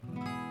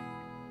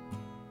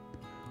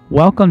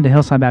Welcome to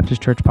Hillside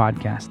Baptist Church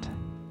Podcast.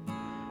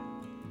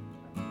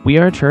 We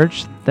are a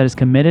church that is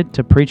committed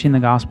to preaching the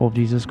gospel of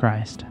Jesus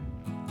Christ.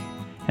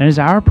 And it is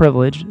our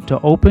privilege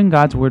to open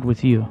God's Word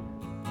with you.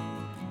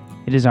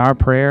 It is our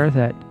prayer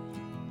that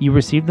you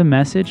receive the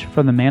message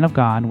from the man of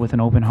God with an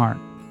open heart.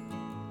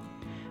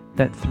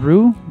 That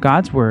through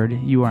God's Word,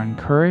 you are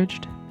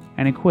encouraged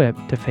and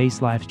equipped to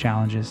face life's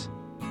challenges.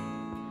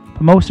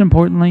 But most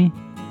importantly,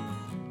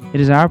 it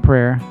is our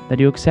prayer that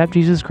you accept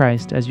Jesus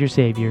Christ as your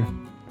Savior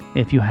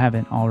if you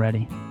haven't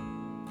already.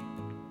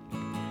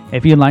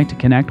 If you'd like to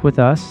connect with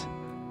us,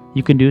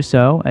 you can do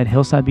so at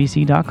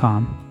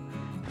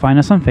hillsidebc.com, find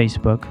us on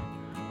Facebook,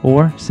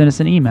 or send us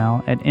an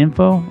email at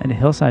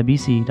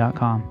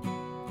info@hillsidebc.com.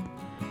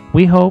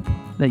 We hope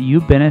that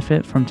you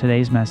benefit from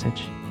today's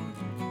message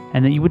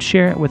and that you would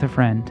share it with a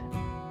friend.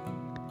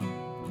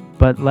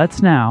 But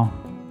let's now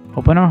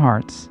open our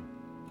hearts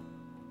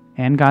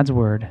and God's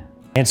Word.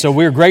 And so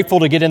we're grateful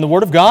to get in the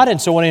Word of God,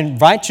 and so I want to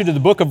invite you to the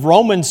book of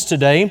Romans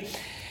today.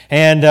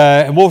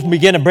 And we'll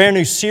begin a brand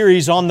new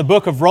series on the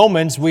book of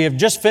Romans. We have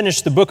just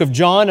finished the book of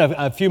John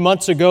a few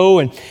months ago,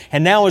 and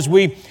now as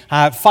we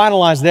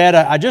finalize that,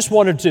 I just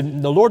wanted to,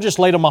 the Lord just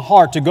laid on my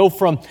heart to go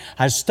from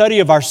a study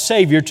of our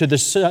Savior to the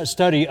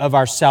study of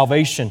our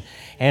salvation,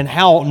 and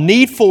how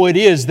needful it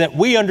is that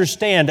we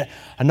understand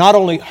not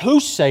only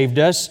who saved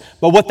us,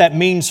 but what that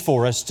means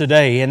for us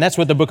today. And that's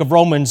what the book of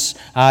Romans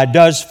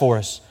does for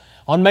us.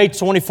 On May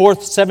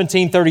 24th,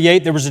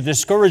 1738, there was a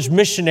discouraged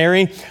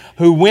missionary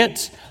who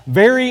went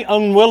very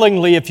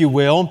unwillingly, if you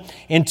will,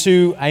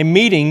 into a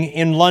meeting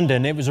in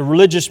London. It was a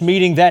religious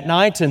meeting that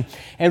night, and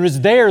it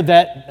was there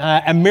that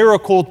a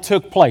miracle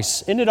took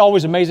place. Isn't it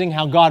always amazing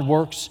how God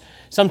works?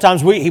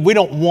 Sometimes we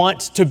don't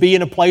want to be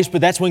in a place, but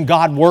that's when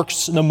God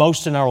works the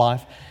most in our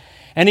life.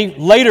 And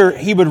later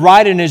he would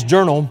write in his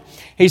journal,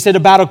 he said,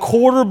 about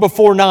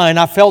 9:15,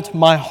 I felt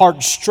my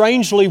heart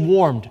strangely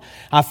warmed.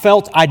 I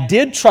felt I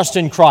did trust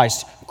in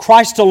Christ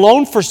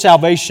alone for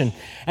salvation,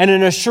 and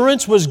an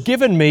assurance was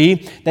given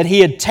me that He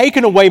had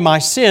taken away my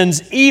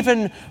sins,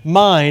 even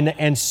mine,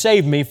 and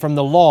saved me from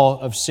the law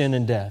of sin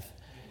and death.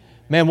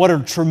 Man, what a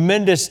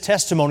tremendous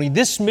testimony.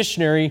 This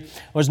missionary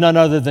was none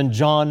other than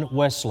John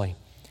Wesley.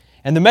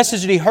 And the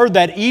message that he heard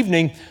that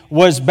evening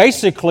was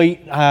basically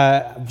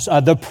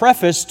the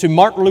preface to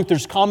Martin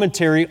Luther's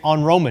commentary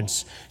on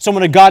Romans.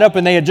 Someone had got up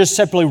and they had just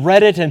simply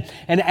read it, and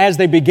as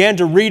they began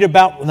to read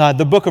about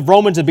the book of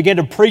Romans and began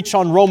to preach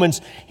on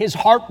Romans, his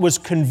heart was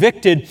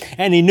convicted,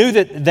 and he knew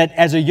that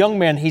as a young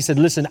man, he said,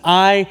 listen,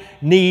 I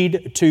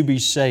need to be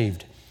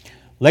saved.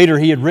 Later,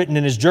 he had written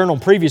in his journal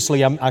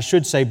previously, I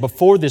should say,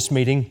 before this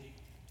meeting,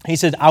 he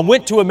said, I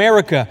went to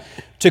America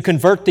to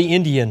convert the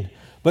Indian,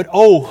 but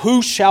oh,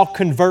 who shall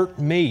convert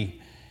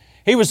me?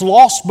 He was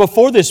lost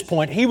before this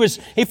point. He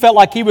felt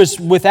like he was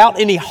without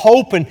any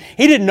hope, and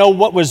he didn't know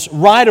what was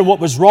right and what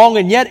was wrong.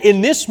 And yet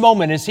in this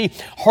moment, as he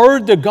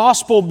heard the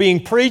gospel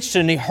being preached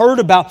and he heard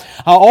about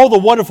all the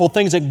wonderful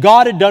things that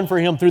God had done for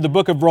him through the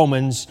book of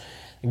Romans,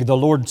 the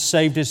Lord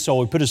saved his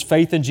soul. He put his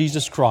faith in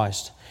Jesus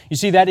Christ. You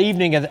see, that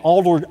evening at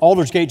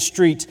Aldersgate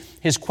Street,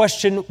 his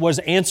question was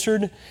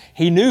answered.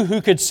 He knew who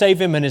could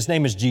save him, and his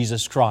name is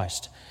Jesus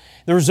Christ.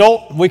 The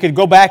result, we could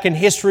go back in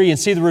history and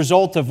see the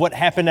result of what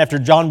happened after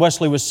John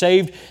Wesley was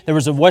saved. There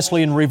was a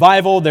Wesleyan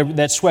revival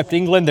that swept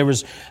England. There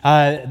was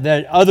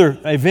the other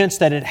events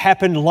that had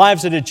happened,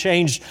 lives that had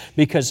changed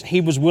because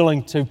he was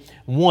willing to,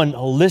 one,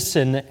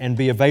 listen and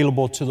be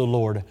available to the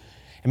Lord.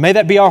 And may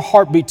that be our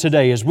heartbeat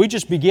today. As we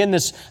just begin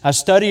this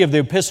study of the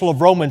Epistle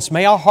of Romans,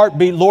 may our heart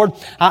be, Lord,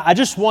 I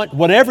just want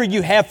whatever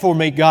you have for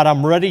me, God,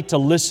 I'm ready to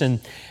listen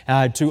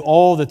to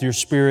all that your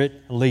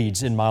Spirit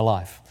leads in my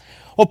life.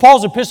 Well,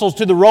 Paul's epistles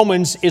to the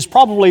Romans is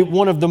probably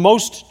one of the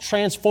most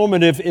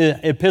transformative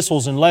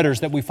epistles and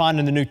letters that we find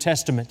in the New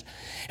Testament.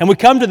 And we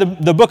come to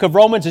the book of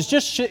Romans. It's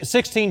just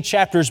 16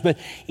 chapters, but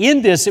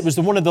in this, it was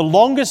one of the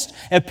longest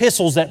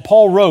epistles that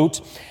Paul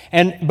wrote.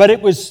 But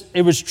it was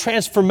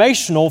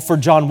transformational for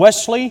John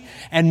Wesley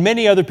and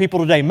many other people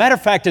today. Matter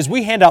of fact, as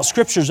we hand out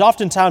scriptures,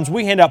 oftentimes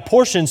we hand out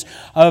portions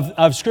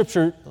of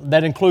scripture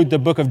that include the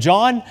book of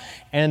John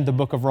and the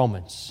book of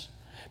Romans.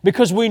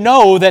 Because we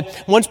know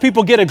that once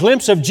people get a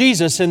glimpse of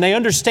Jesus and they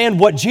understand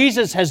what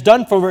Jesus has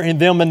done for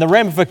them and the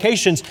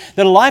ramifications,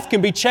 that a life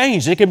can be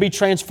changed, it can be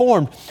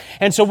transformed.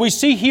 And so we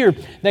see here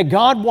that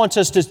God wants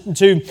us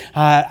to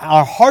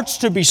our hearts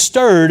to be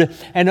stirred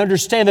and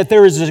understand that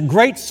there is a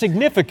great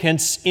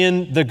significance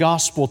in the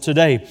gospel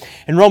today.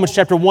 In Romans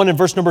chapter 1 and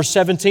verse number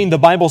 17, the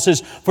Bible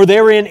says, for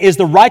therein is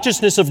the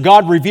righteousness of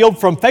God revealed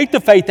from faith to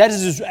faith, that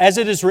is, as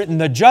it is written,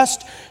 the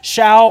just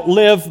shall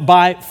live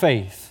by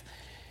faith.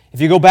 If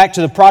you go back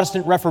to the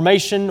Protestant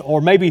Reformation or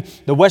maybe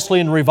the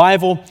Wesleyan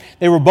Revival,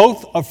 they were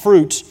both a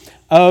fruit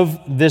of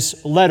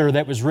this letter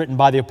that was written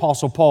by the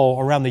Apostle Paul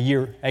around the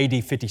year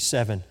AD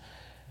 57.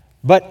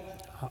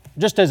 But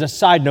just as a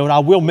side note, I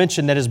will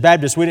mention that as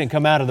Baptists, we didn't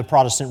come out of the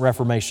Protestant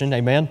Reformation,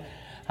 amen?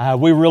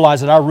 We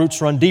realize that our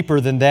roots run deeper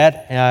than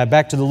that,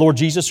 back to the Lord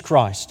Jesus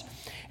Christ.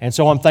 And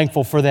so I'm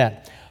thankful for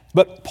that.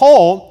 But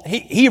Paul,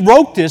 he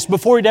wrote this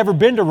before he'd ever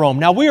been to Rome.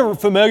 Now, we are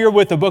familiar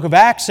with the book of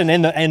Acts, and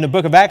in the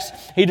book of Acts,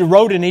 he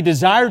wrote and he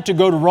desired to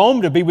go to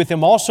Rome to be with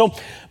him also.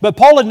 But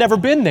Paul had never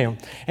been there.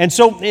 And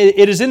so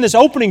it is in this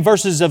opening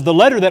verses of the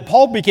letter that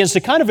Paul begins to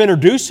kind of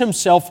introduce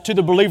himself to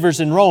the believers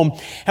in Rome.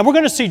 And we're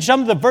going to see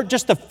some of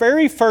just the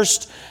very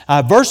first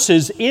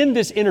verses in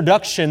this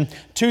introduction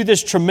to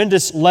this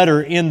tremendous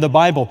letter in the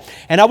Bible.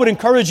 And I would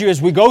encourage you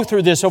as we go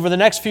through this over the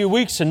next few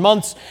weeks and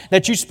months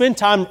that you spend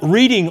time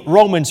reading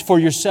Romans for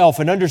yourself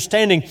and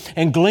understanding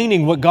and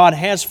gleaning what God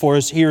has for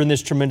us here in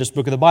this tremendous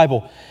book of the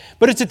Bible.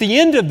 But it's at the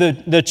end of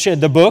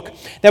the book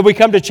that we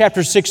come to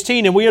chapter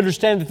 16, and we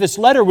understand that this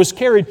letter was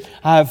carried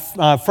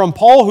from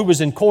Paul, who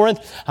was in Corinth,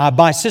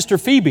 by Sister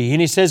Phoebe. And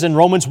he says in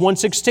Romans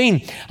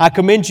 1:16, I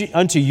commend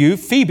unto you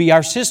Phoebe,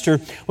 our sister,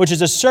 which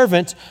is a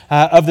servant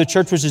of the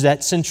church which is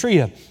at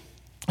Centuria.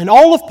 And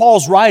all of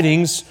Paul's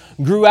writings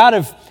grew out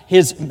of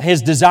his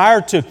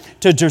desire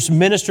to just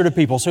minister to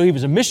people. So he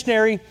was a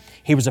missionary,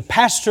 he was a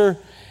pastor,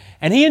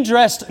 and he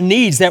addressed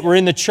needs that were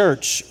in the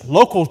church,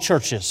 local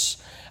churches.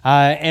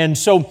 And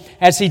so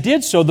as he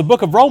did so, the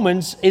book of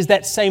Romans is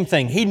that same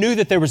thing. He knew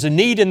that there was a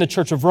need in the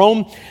church of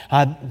Rome.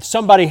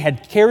 Somebody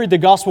had carried the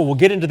gospel. We'll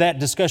get into that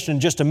discussion in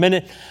just a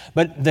minute.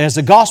 But as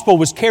the gospel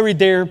was carried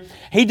there,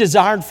 he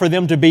desired for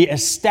them to be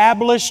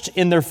established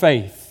in their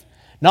faith,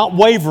 not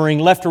wavering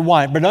left or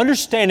right, but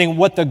understanding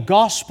what the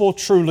gospel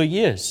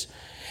truly is.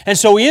 And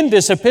so in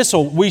this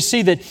epistle, we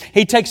see that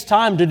he takes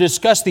time to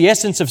discuss the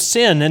essence of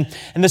sin and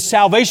the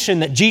salvation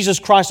that Jesus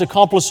Christ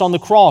accomplished on the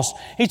cross.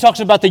 He talks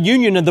about the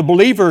union of the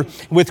believer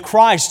with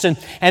Christ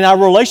and our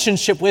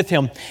relationship with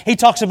Him. He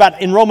talks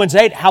about in Romans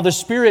 8 how the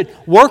Spirit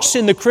works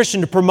in the Christian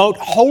to promote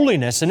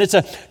holiness, and it's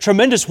a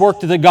tremendous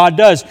work that God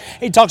does.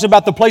 He talks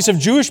about the place of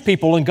Jewish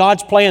people and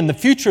God's plan, the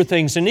future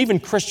things, and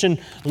even Christian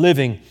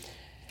living.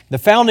 The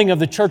founding of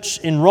the church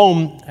in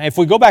Rome, if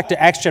we go back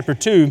to Acts chapter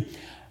 2,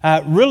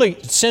 really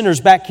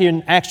centers back here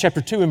in Acts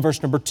chapter 2 and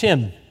verse number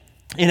 10.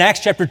 In Acts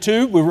chapter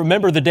 2, we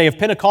remember the day of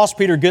Pentecost.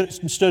 Peter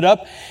stood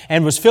up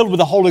and was filled with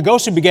the Holy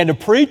Ghost and began to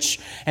preach.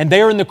 And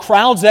there in the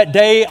crowds that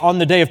day, on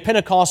the day of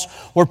Pentecost,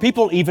 were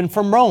people even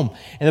from Rome.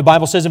 And the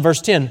Bible says in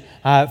verse 10,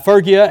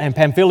 Phrygia and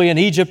Pamphylia and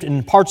Egypt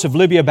and parts of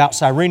Libya about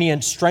Cyrene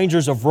and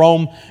strangers of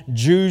Rome,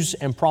 Jews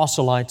and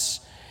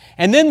proselytes.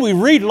 And then we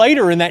read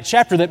later in that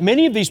chapter that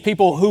many of these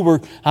people who were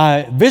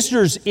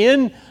visitors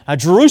in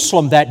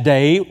Jerusalem that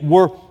day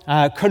were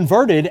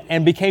converted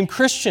and became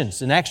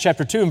Christians. In Acts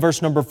chapter 2 and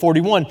verse number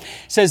 41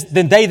 says,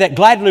 Then they that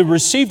gladly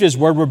received His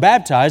word were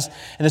baptized,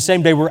 and the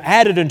same day were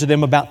added unto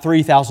them about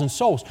 3,000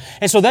 souls.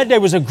 And so that day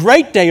was a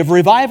great day of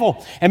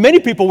revival, and many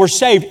people were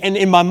saved. And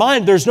in my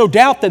mind, there's no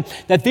doubt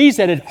that these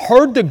that had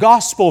heard the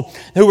gospel,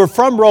 who were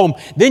from Rome,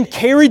 then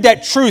carried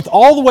that truth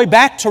all the way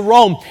back to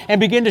Rome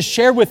and began to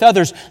share with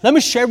others. Let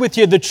me share with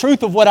you the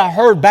truth of what I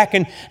heard back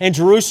in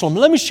Jerusalem.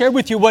 Let me share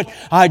with you what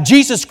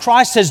Jesus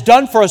Christ has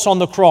done for us on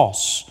the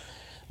cross.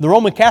 The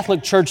Roman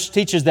Catholic Church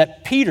teaches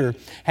that Peter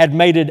had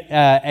made it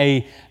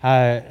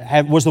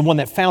was the one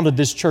that founded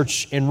this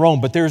church in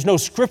Rome, but there is no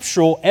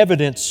scriptural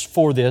evidence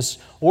for this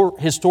or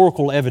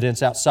historical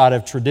evidence outside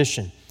of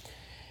tradition.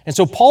 And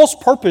so Paul's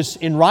purpose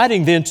in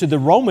writing then to the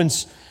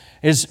Romans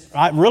is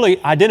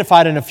really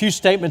identified in a few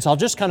statements. I'll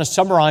just kind of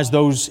summarize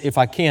those if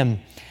I can.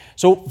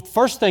 So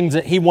first thing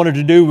that he wanted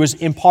to do was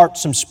impart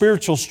some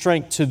spiritual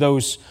strength to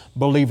those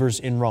believers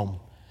in Rome.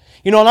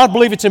 You know, and I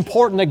believe it's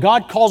important that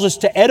God calls us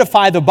to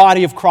edify the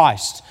body of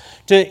Christ,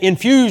 to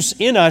infuse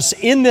in us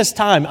in this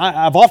time.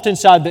 I've often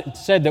said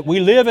that we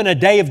live in a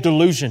day of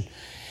delusion.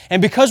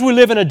 And because we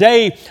live in a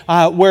day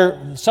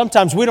where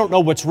sometimes we don't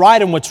know what's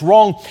right and what's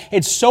wrong,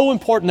 it's so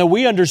important that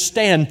we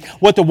understand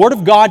what the Word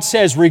of God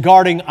says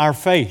regarding our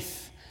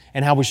faith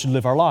and how we should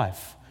live our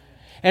life.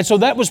 And so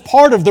that was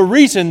part of the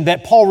reason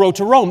that Paul wrote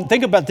to Rome.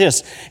 Think about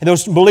this.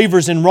 Those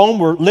believers in Rome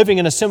were living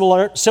in a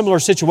similar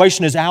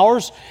situation as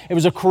ours. It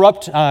was a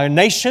corrupt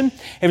nation.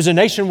 It was a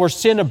nation where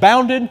sin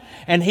abounded.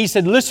 And he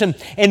said, listen,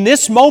 in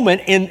this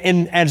moment,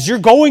 as you're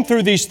going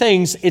through these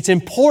things, it's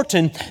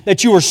important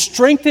that you are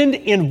strengthened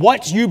in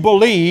what you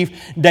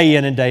believe day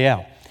in and day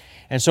out.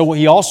 And so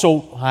he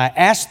also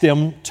asked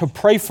them to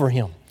pray for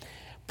him.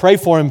 Pray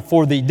for him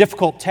for the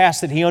difficult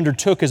task that he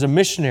undertook as a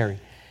missionary.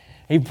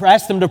 He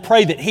asked them to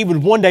pray that he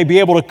would one day be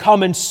able to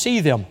come and see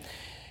them.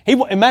 As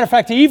a matter of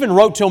fact, he even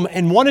wrote to them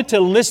and wanted to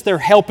enlist their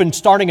help in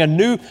starting a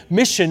new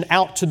mission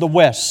out to the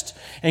west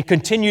and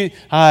continue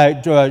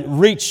to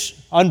reach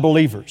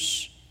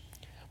unbelievers.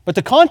 But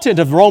the content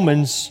of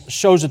Romans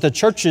shows that the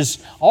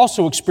churches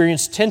also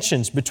experienced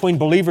tensions between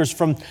believers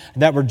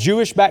that were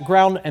Jewish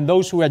background and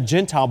those who had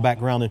Gentile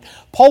background. And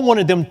Paul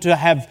wanted them to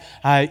have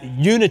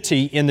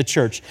unity in the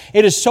church.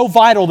 It is so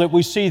vital that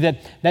we see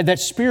that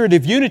spirit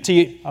of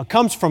unity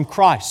comes from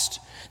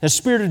Christ. The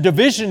spirit of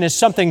division is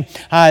something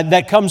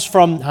that comes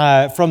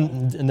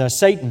from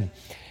Satan.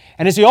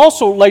 And as he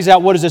also lays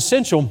out what is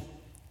essential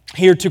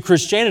here to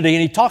Christianity,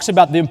 and he talks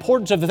about the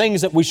importance of the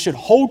things that we should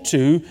hold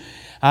to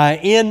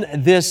in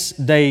this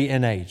day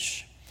and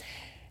age.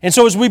 And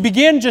so as we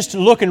begin just to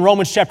look in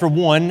Romans chapter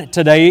 1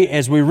 today,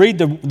 as we read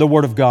the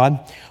Word of God,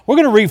 we're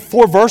going to read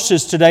 4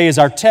 verses today as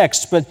our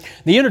text, but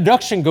the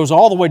introduction goes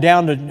all the way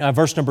down to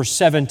verse number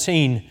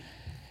 17.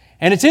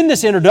 And it's in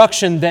this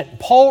introduction that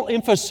Paul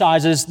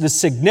emphasizes the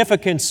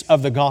significance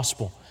of the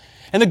gospel.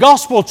 And the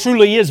gospel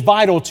truly is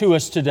vital to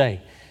us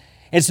today.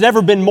 It's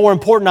never been more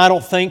important, I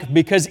don't think,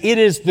 because it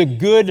is the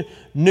good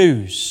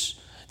news.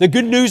 The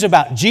good news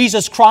about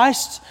Jesus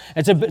Christ.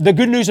 It's the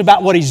good news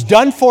about what He's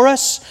done for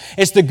us.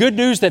 It's the good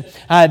news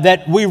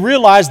that we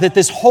realize that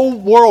this whole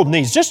world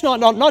needs. Just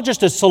not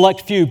just a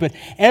select few, but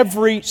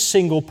every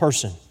single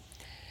person.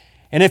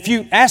 And if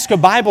you ask a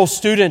Bible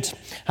student,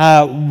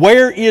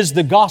 where is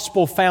the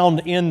gospel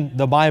found in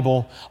the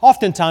Bible?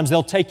 Oftentimes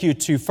they'll take you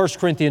to 1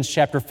 Corinthians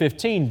chapter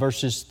 15,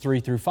 verses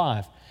 3 through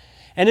 5.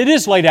 And it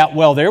is laid out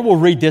well there. We'll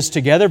read this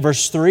together.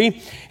 Verse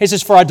 3, it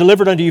says, "For I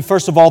delivered unto you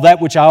first of all that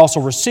which I also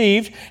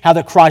received, how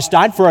that Christ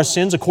died for our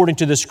sins according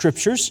to the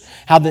Scriptures,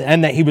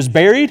 and that He was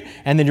buried,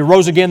 and then He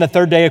rose again the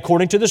third day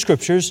according to the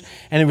Scriptures,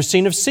 and it was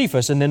seen of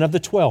Cephas, and then of the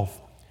 12.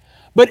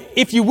 But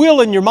if you will,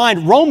 in your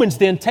mind, Romans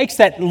then takes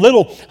that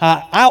little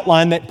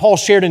outline that Paul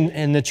shared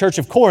in the church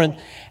of Corinth,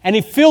 and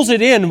he fills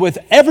it in with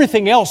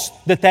everything else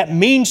that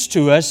means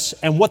to us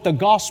and what the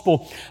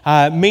gospel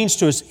means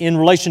to us in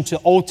relation to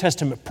Old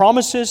Testament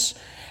promises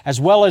as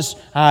well as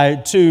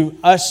to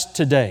us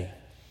today.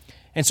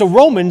 And so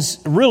Romans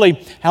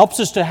really helps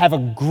us to have a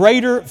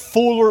greater,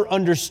 fuller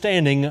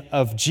understanding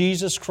of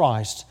Jesus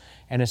Christ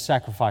and His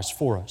sacrifice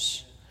for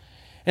us.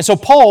 And so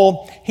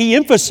Paul, he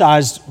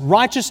emphasized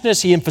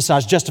righteousness, he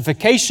emphasized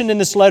justification in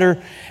this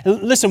letter.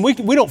 Listen, we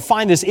don't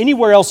find this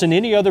anywhere else in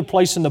any other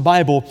place in the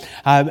Bible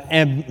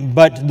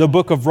but the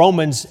book of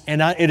Romans,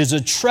 and it is a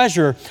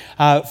treasure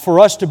for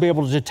us to be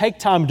able to take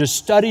time to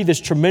study this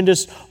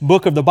tremendous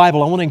book of the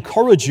Bible. I want to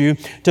encourage you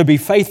to be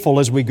faithful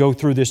as we go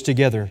through this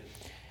together.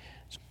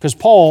 Because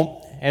Paul,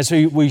 as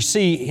we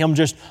see him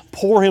just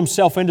pour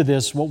himself into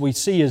this, what we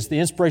see is the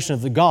inspiration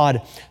of the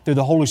God through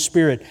the Holy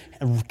Spirit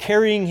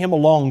carrying him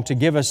along to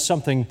give us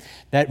something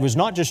that was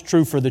not just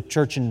true for the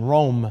church in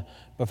Rome,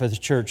 but for the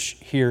church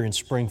here in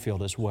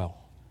Springfield as well.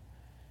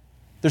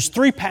 There's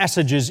 3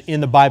 passages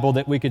in the Bible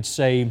that we could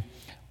say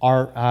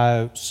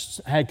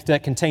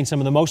that contain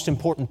some of the most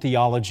important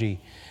theology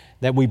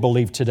that we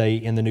believe today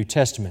in the New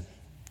Testament.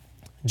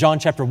 John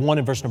chapter 1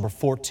 and verse number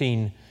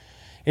 14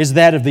 is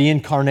that of the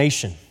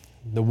incarnation.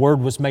 The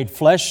Word was made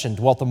flesh and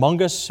dwelt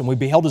among us, and we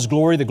beheld His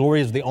glory. The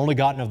glory is the only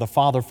begotten of the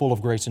Father, full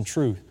of grace and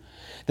truth.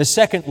 The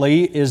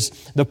secondly is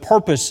the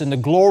purpose and the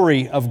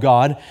glory of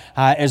God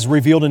as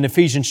revealed in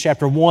Ephesians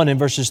chapter 1 and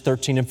verses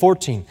 13 and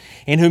 14.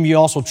 In whom you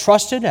also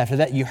trusted, after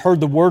that you heard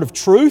the word of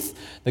truth,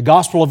 the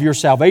gospel of your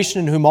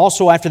salvation, in whom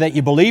also after that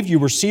you believed, you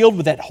were sealed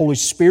with that Holy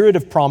Spirit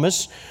of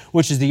promise,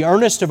 which is the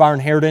earnest of our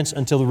inheritance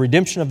until the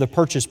redemption of the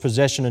purchased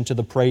possession unto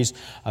the praise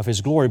of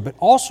His glory. But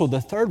also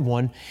the third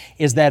one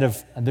is that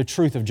of the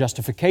truth of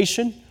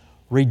justification,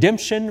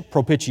 redemption,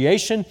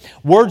 propitiation,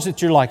 words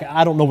that you're like,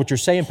 I don't know what you're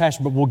saying,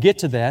 Pastor, but we'll get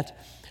to that.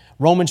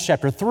 Romans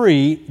chapter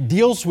 3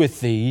 deals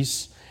with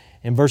these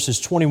in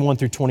verses 21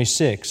 through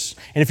 26.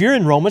 And if you're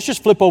in Romans,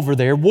 just flip over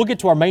there. We'll get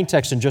to our main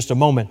text in just a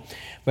moment.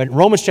 But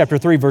Romans chapter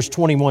 3 verse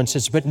 21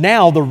 says, "But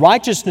now the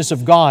righteousness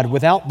of God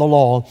without the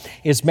law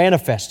is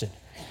manifested,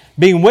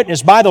 being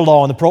witnessed by the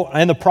law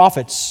and the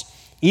prophets,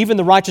 even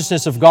the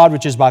righteousness of God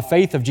which is by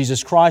faith of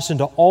Jesus Christ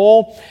unto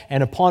all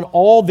and upon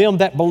all them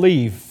that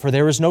believe. For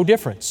there is no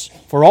difference.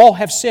 For all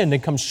have sinned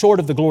and come short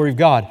of the glory of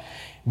God,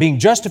 being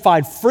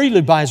justified freely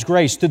by His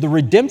grace through the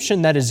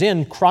redemption that is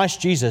in Christ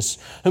Jesus,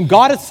 whom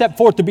God hath set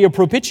forth to be a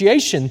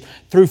propitiation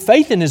through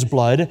faith in His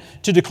blood,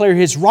 to declare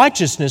His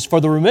righteousness for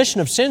the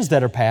remission of sins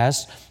that are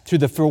past, through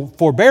the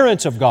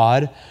forbearance of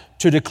God,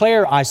 to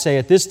declare, I say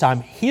at this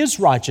time, His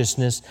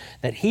righteousness,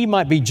 that He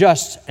might be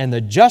just and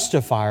the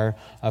justifier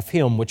of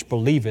him which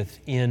believeth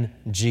in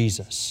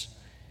Jesus."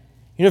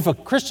 You know, if a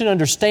Christian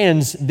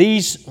understands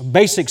these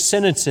basic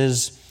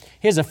sentences,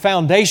 he has a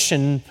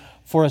foundation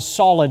for a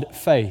solid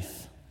faith.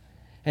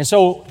 And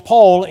so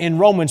Paul in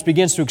Romans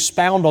begins to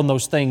expound on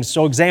those things.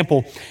 So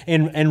example,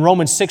 in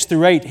Romans 6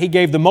 through 8, he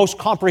gave the most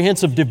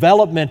comprehensive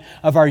development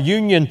of our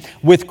union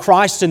with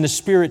Christ and the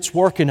Spirit's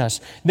work in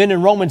us. Then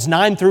in Romans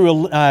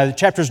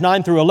chapters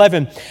 9 through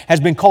 11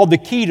 has been called the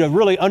key to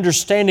really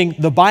understanding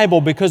the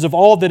Bible because of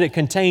all that it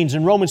contains.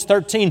 And Romans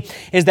 13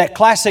 is that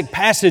classic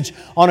passage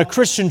on a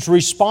Christian's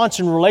response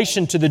in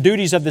relation to the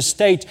duties of the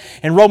state.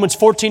 And Romans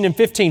 14 and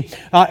 15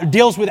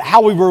 deals with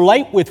how we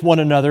relate with one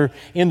another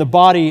in the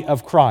body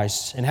of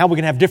Christ, and how we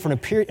can have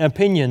different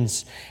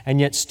opinions and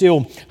yet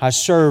still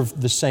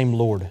serve the same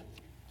Lord.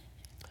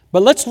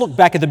 But let's look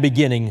back at the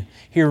beginning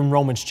here in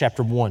Romans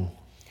chapter 1.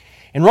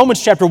 In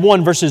Romans chapter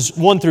 1, verses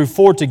 1 through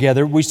 4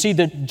 together, we see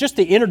that just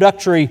the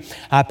introductory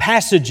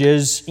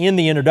passages in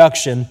the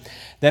introduction,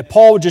 that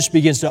Paul just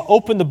begins to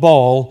open the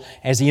ball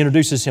as he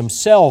introduces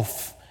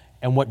himself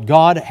and what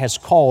God has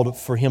called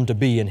for him to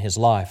be in his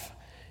life.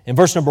 In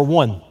verse number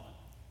 1,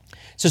 it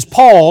says,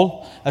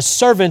 "Paul, a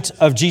servant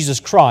of Jesus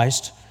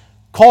Christ,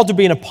 called to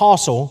be an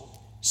apostle,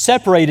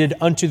 separated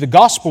unto the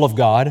gospel of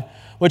God,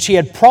 which He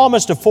had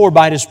promised afore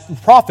by His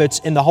prophets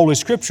in the Holy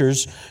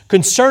Scriptures,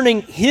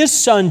 concerning His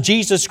Son,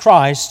 Jesus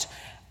Christ,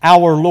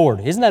 our Lord.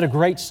 Isn't that a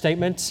great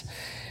statement?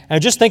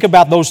 And just think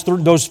about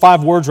those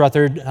 5 words right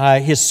there,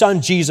 His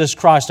Son, Jesus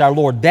Christ, our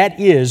Lord. That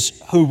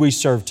is who we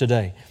serve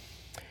today.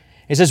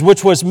 It says,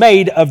 which was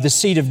made of the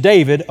seed of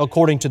David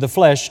according to the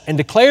flesh, and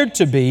declared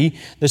to be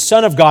the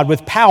Son of God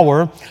with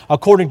power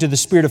according to the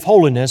Spirit of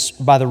holiness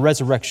by the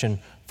resurrection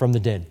from the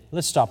dead.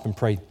 Let's stop and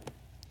pray.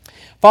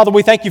 Father,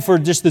 we thank You for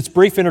just this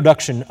brief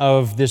introduction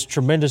of this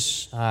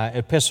tremendous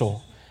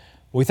epistle.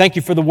 We thank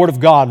You for the Word of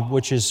God,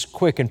 which is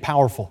quick and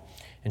powerful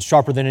and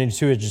sharper than any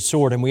two-edged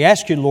sword. And we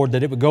ask You, Lord,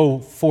 that it would go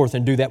forth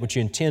and do that which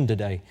You intend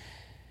today.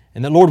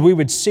 And that, Lord, we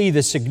would see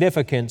the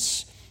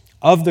significance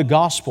of the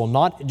gospel,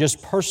 not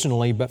just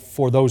personally, but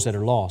for those that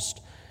are lost.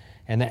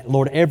 And that,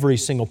 Lord, every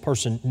single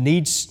person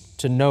needs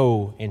to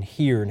know and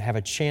hear and have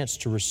a chance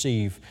to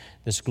receive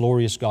this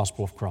glorious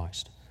gospel of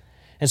Christ.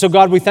 And so,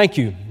 God, we thank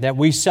You that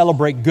we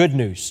celebrate good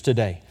news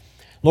today.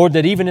 Lord,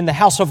 that even in the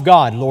house of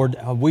God, Lord,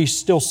 we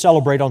still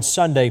celebrate on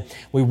Sunday.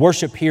 We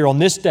worship here on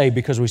this day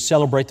because we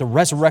celebrate the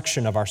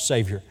resurrection of our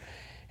Savior.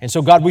 And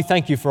so, God, we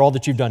thank You for all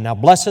that You've done. Now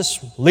bless us,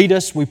 lead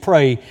us, we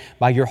pray,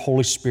 by Your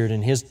Holy Spirit.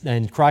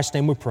 In Christ's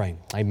name we pray.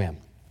 Amen.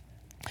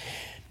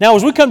 Now,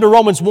 as we come to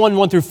Romans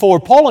 1 through 4,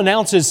 Paul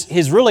announces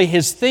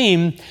his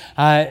theme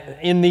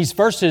in these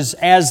verses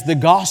as the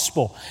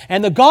gospel.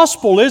 And the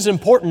gospel is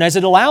important as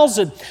it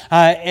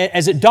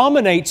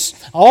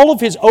dominates all of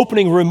his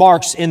opening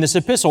remarks in this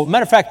epistle.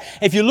 Matter of fact,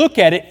 if you look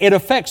at it, it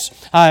affects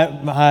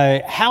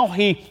how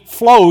he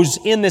flows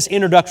in this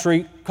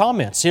introductory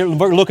comments. Here,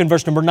 look in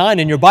verse number 9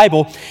 in your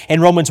Bible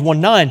in Romans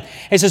 1:9.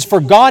 It says, "For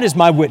God is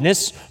my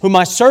witness, whom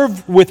I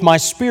serve with my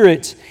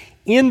spirit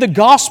in the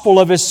gospel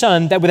of His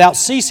Son, that without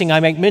ceasing I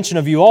make mention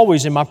of you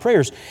always in my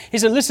prayers." He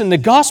said, listen, the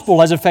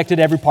gospel has affected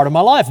every part of my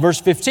life. Verse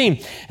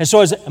 15, "And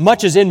so as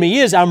much as in me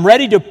is, I'm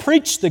ready to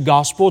preach the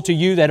gospel to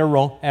you that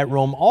are at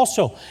Rome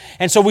also."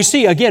 And so we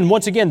see,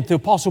 once again, the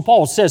Apostle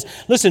Paul says,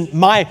 listen,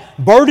 my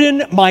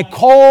burden, my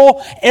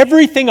call,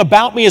 everything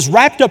about me is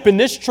wrapped up in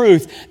this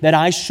truth that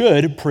I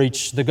should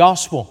preach the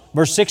gospel.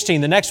 Verse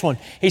 16, the next one,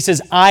 he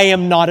says, "I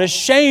am not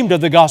ashamed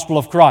of the gospel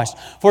of Christ,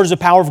 for it is the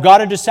power of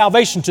God unto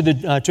salvation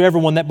to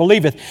everyone that believeth."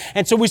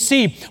 And so we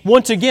see,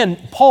 once again,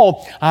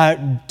 Paul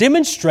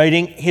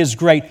demonstrating his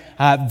great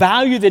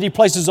value that he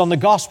places on the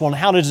gospel and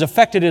how it has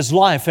affected his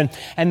life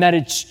and that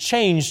it's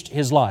changed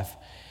his life.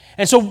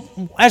 And so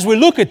as we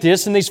look at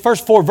this in these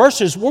first 4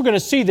 verses, we're going to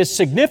see the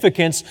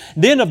significance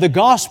then of the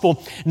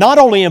gospel, not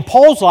only in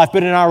Paul's life,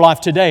 but in our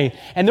life today.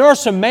 And there are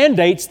some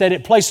mandates that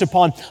it placed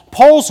upon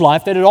Paul's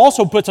life that it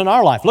also puts on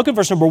our life. Look at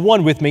verse number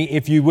 1 with me,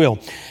 if you will.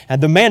 And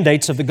the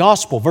mandates of the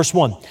gospel. Verse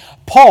 1,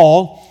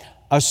 "Paul,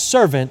 a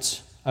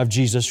servant of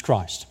Jesus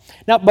Christ."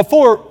 Now,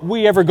 before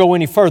we ever go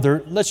any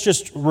further, let's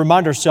just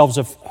remind ourselves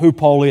of who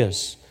Paul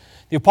is.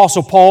 The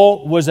Apostle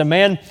Paul was a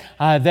man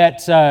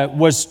that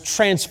was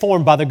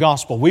transformed by the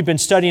gospel. We've been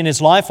studying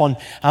his life on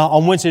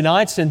Wednesday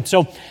nights, and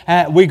so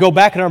we go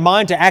back in our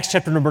mind to Acts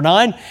chapter number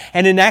 9,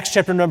 and in Acts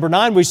chapter number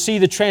 9 we see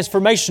the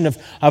transformation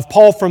of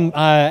Paul from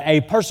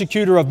a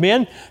persecutor of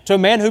men to a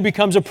man who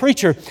becomes a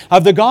preacher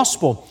of the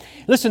gospel.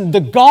 Listen, the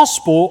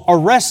gospel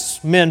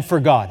arrests men for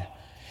God.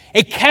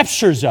 It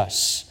captures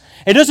us.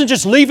 It doesn't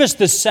just leave us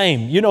the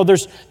same. You know,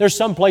 there's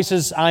some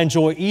places I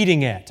enjoy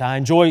eating at. I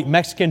enjoy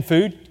Mexican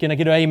food. Can I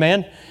get an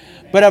amen?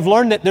 But I've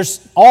learned that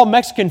all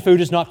Mexican food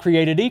is not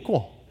created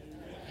equal.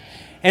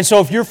 And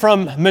so if you're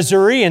from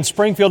Missouri and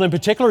Springfield in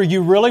particular,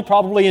 you really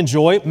probably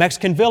enjoy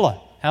Mexican Villa.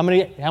 How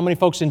many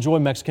folks enjoy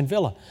Mexican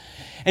Villa?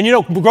 And you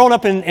know, growing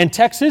up in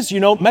Texas, you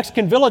know,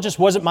 Mexican Villa just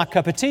wasn't my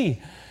cup of tea.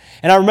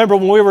 And I remember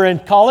when we were in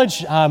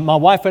college, my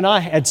wife and I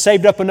had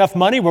saved up enough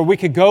money where we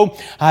could go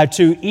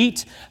to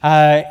eat,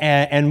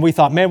 and we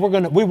thought, man,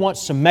 we want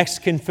some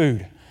Mexican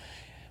food.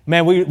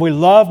 Man, we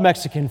love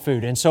Mexican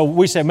food. And so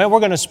we said, man, we're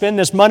going to spend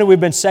this money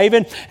we've been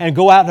saving and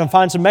go out and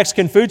find some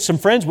Mexican food. Some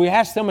friends, we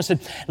asked them, I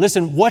said,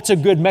 listen, what's a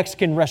good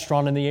Mexican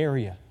restaurant in the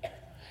area?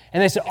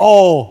 And they said,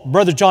 oh,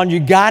 Brother John, you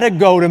got to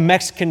go to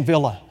Mexican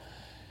Villa.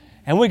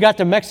 And we got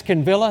to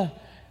Mexican Villa,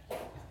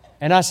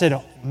 and I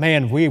said,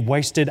 man, we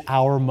wasted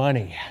our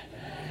money.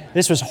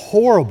 This was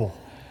horrible.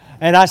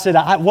 And I said,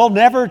 we'll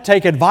never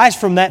take advice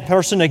from that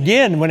person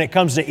again when it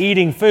comes to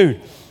eating food.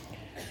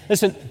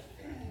 Listen,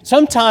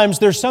 sometimes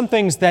there's some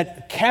things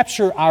that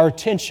capture our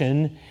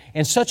attention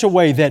in such a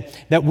way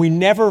that we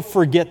never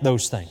forget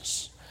those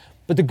things.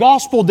 But the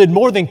gospel did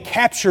more than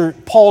capture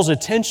Paul's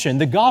attention.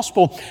 The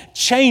gospel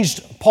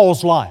changed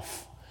Paul's life.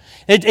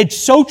 It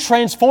so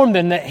transformed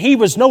him that he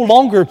was no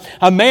longer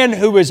a man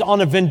who was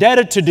on a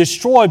vendetta to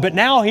destroy, but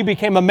now he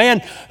became a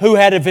man who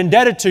had a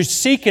vendetta to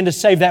seek and to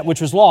save that which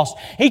was lost.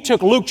 He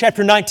took Luke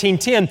chapter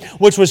 19:10,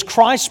 which was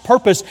Christ's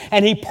purpose,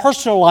 and he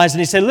personalized it.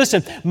 He said,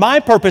 listen, my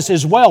purpose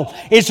as well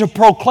is to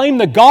proclaim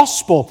the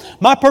gospel.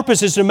 My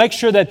purpose is to make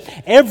sure that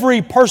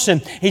every person,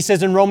 he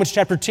says in Romans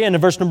chapter 10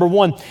 and verse number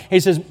 1, he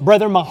says,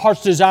 brethren, my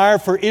heart's desire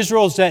for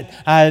Israel is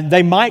that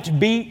they might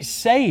be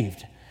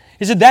saved.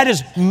 He said, that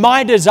is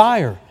my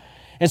desire.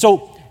 And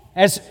so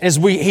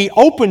he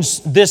opens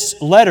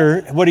this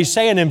letter, what he's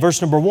saying in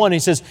verse number 1, he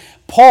says,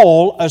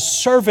 Paul, a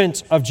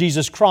servant of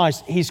Jesus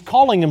Christ, he's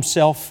calling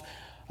himself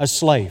a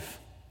slave.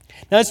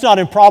 Now, it's not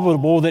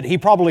improbable that he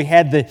probably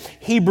had the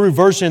Hebrew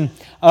version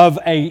of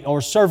a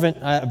servant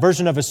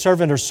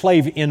or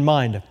slave in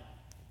mind.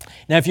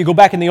 Now, if you go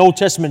back in the Old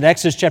Testament,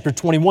 Exodus chapter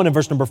 21 and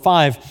verse number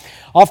 5,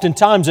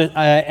 oftentimes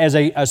as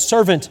a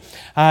servant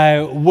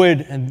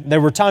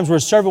there were times where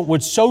a servant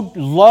would so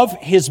love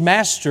his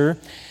master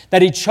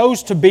that he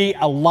chose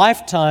a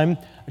lifetime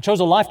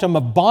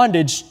of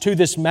bondage to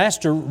this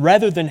master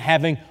rather than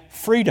having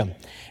freedom.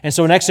 And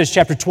so in Exodus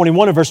chapter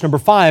 21 and verse number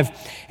 5,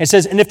 it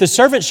says, "And if the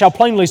servant shall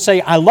plainly say,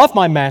 I love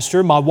my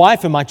master, my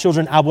wife, and my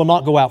children, I will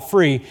not go out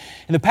free."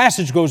 And the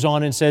passage goes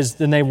on and says,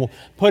 then they will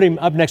put him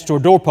up next to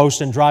a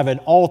doorpost and drive it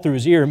all through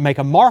his ear and make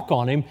a mark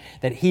on him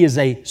that he is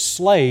a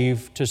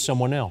slave to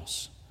someone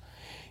else.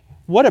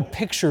 What a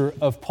picture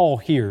of Paul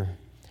here.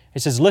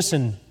 It says,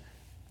 listen,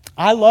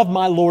 I love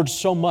my Lord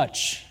so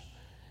much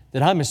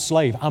that I'm a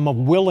slave. I'm a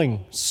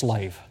willing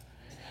slave.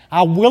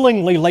 I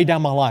willingly lay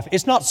down my life.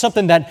 It's not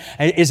something that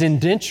is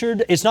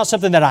indentured. It's not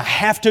something that I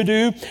have to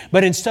do,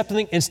 but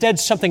instead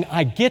something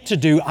I get to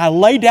do. I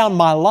lay down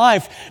my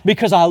life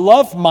because I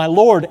love my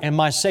Lord and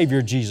my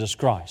Savior, Jesus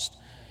Christ.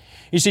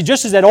 You see,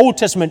 just as that Old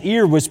Testament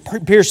ear was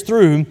pierced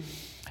through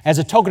as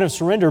a token of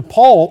surrender,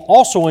 Paul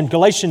also in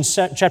Galatians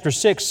chapter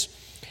 6,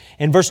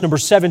 in verse number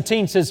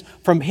 17 says,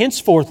 "From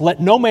henceforth let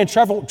no man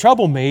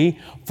trouble me,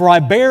 for I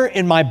bear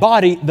in my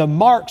body the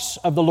marks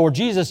of the Lord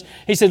Jesus."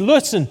 He said,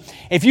 listen,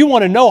 if you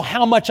want to know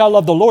how much I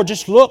love the Lord,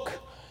 just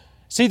look.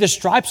 See the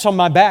stripes on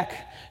my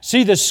back.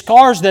 See the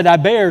scars that I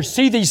bear.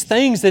 See these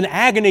things in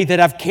agony that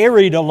I've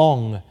carried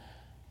along.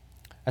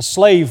 A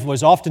slave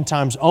was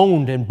oftentimes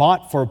owned and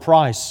bought for a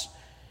price.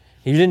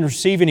 He didn't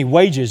receive any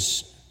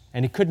wages,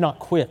 and he could not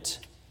quit.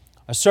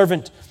 A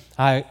servant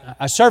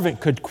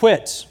could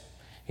quit.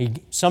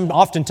 Some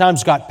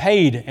oftentimes got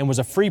paid and was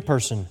a free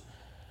person.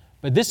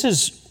 But this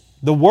is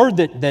the word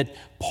that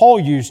Paul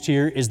used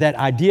here is that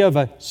idea of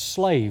a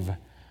slave.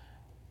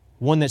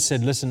 One that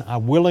said, listen, I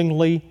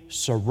willingly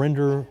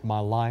surrender my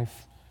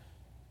life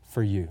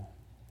for you.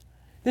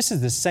 This is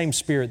the same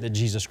spirit that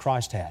Jesus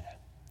Christ had.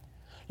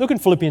 Look in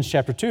Philippians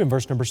chapter 2 and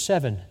verse number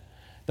 7.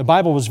 The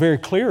Bible was very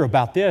clear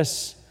about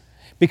this.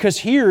 Because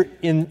here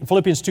in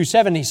Philippians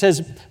 2:7, he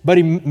says,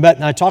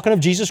 but talking of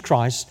Jesus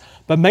Christ,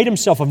 but made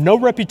himself of no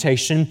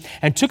reputation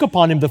and took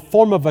upon him the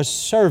form of a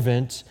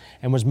servant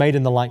and was made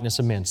in the likeness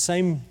of men.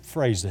 Same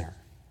phrase there.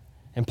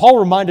 And Paul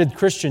reminded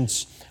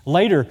Christians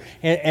later,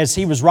 as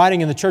he was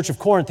writing in the church of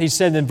Corinth, he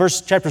said in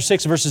chapter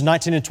 6, verses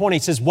 19 and 20, he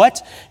says,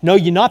 "What? Know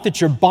ye not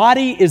that your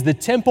body is the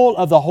temple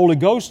of the Holy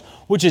Ghost,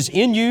 which is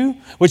in you,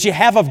 which ye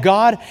have of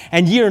God,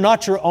 and ye are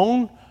not your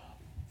own?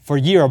 For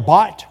ye are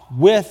bought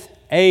with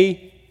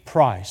a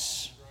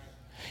price."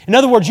 In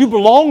other words, you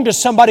belong to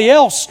somebody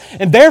else,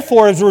 and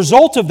therefore, as a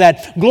result of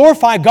that,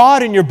 glorify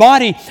God in your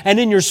body and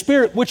in your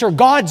spirit, which are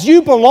God's.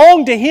 You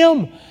belong to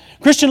Him.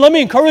 Christian, let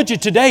me encourage you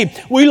today.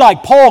 We,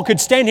 like Paul, could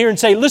stand here and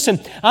say, listen,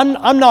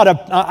 I'm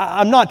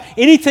not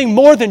anything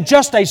more than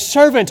just a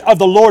servant of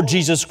the Lord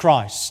Jesus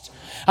Christ.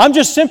 I'm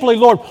just simply,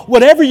 Lord,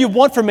 whatever you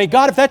want from me.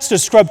 God, if that's to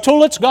scrub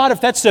toilets, God, if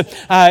that's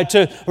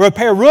to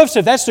repair roofs,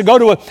 if that's to go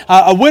to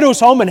a widow's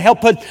home and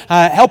help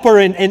her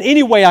in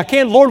any way I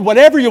can, Lord,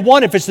 whatever you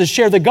want, if it's to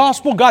share the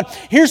gospel, God,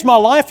 here's my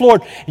life,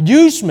 Lord,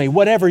 use me,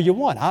 whatever you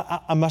want.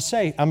 I must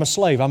say, I'm a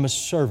slave, I'm a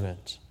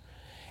servant.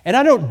 And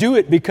I don't do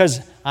it because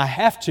I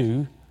have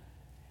to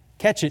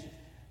catch it.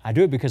 I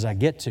do it because I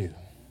get to.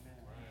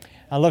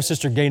 I love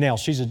Sister Gaynell.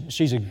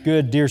 She's a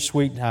good, dear,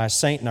 sweet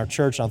saint in our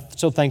church. I'm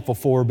so thankful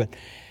for her, but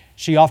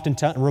she often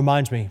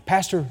reminds me,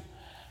 Pastor,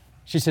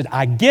 she said,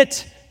 I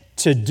get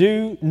to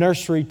do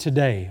nursery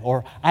today,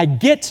 or I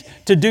get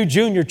to do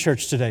junior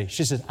church today.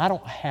 She said, I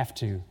don't have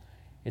to.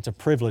 It's a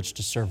privilege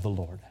to serve the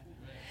Lord.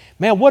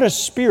 Man, what a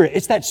spirit.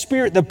 It's that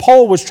spirit that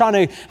Paul was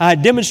trying to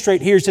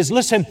demonstrate here. He says,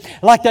 listen,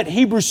 like that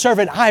Hebrew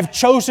servant, I have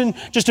chosen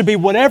just to be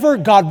whatever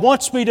God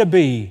wants me to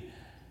be.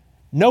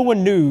 No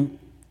one knew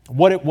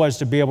what it was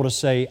to be able to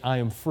say, I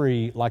am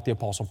free, like the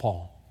Apostle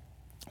Paul.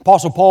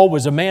 Apostle Paul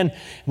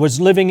was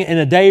living in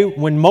a day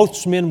when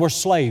most men were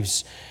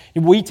slaves.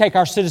 We take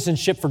our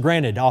citizenship for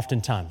granted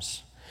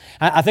oftentimes.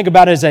 I think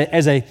about it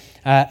as a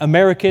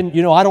American.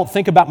 You know, I don't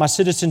think about my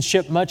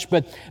citizenship much,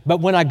 but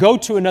when I go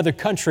to another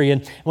country,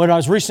 and when I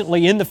was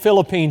recently in the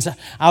Philippines,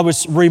 I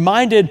was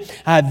reminded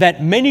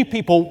that many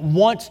people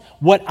want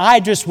what I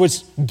just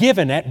was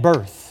given at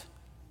birth.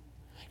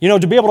 You know,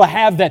 to be able to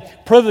have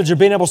that privilege of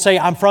being able to say,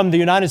 I'm from the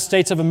United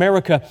States of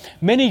America,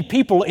 many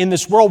people in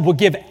this world will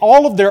give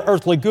all of their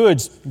earthly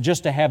goods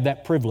just to have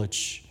that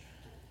privilege.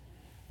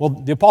 Well,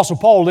 the Apostle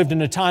Paul lived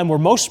in a time where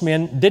most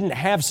men didn't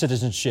have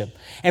citizenship,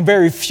 and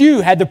very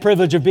few had the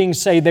privilege of being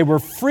saved. They were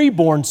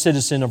freeborn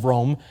citizen of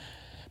Rome.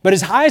 But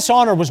his highest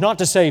honor was not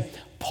to say,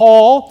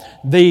 Paul,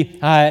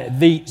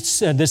 the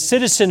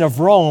citizen of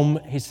Rome.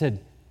 He said,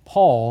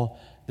 Paul,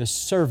 the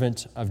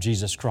servant of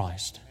Jesus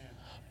Christ.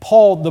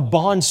 Paul, the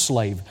bond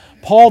slave.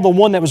 Paul, the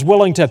one that was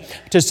willing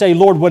to say,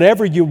 Lord,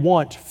 whatever you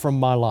want from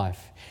my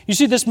life. You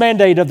see, this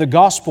mandate of the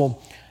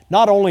gospel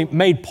not only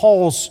made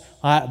Paul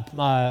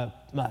a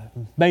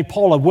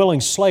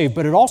willing slave,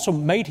 but it also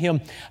made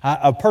him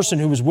a person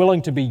who was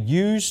willing to be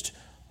used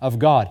of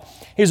God.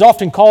 He's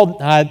often called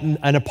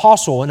an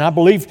apostle, and I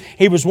believe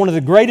he was one of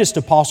the greatest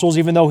apostles,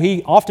 even though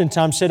he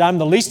oftentimes said, I'm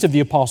the least of the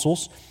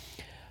apostles.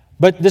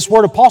 But this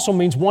word apostle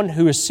means one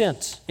who is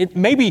sent. It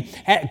maybe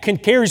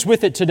carries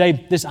with it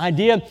today this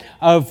idea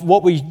of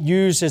what we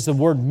use as the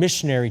word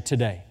missionary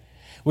today.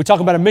 We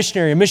talk about a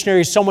missionary. A missionary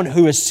is someone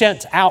who is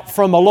sent out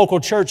from a local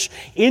church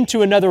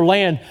into another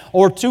land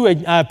or to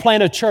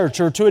plant a church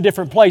or to a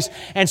different place.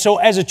 And so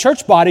as a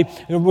church body,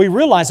 we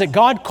realize that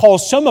God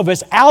calls some of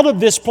us out of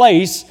this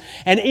place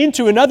and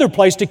into another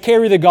place to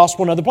carry the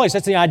gospel in another place.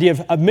 That's the idea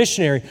of a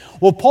missionary.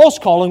 Well, Paul's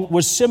calling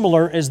was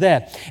similar as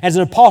that. As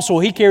an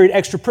apostle, he carried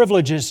extra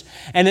privileges.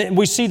 And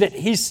we see that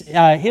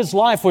his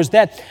life was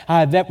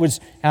that was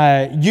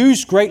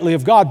used greatly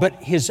of God, but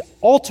his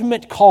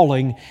ultimate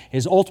calling,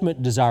 his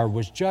ultimate desire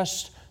was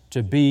just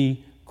to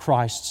be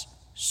Christ's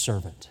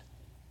servant.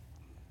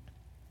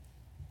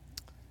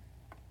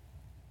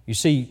 You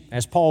see,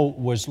 as Paul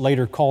was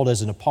later called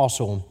as an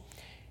apostle,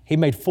 he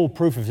made full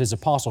proof of his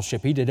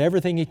apostleship. He did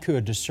everything he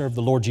could to serve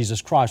the Lord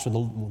Jesus Christ with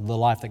the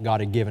life that God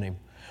had given him.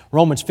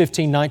 Romans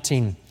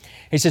 15:19.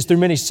 He says, through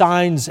many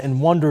signs and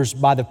wonders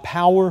by the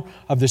power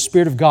of the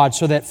Spirit of God,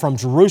 so that from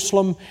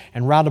Jerusalem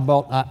and round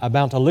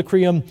about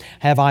Illyricum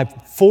have I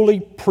fully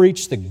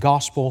preached the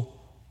gospel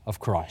of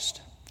Christ.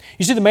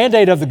 You see, the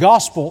mandate of the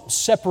gospel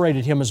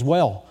separated him as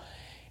well.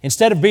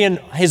 Instead of being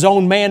his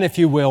own man, if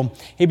you will,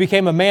 he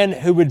became a man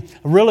who would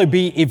really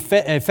be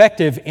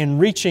effective in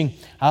reaching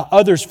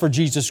others for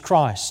Jesus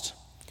Christ.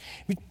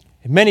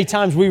 Many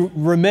times we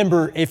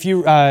remember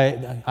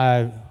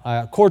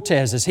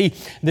Cortez,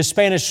 the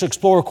Spanish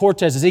explorer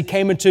Cortez, as he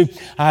came into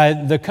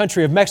the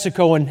country of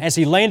Mexico, and as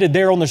he landed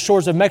there on the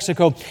shores of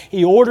Mexico,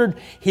 he ordered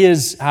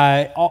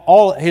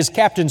all his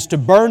captains to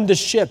burn the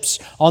ships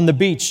on the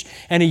beach.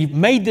 And he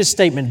made this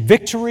statement,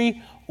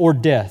 victory or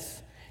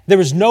death. There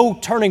was no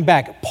turning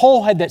back.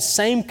 Paul had that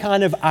same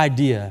kind of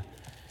idea.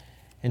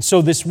 And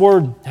so this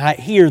word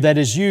here that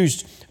is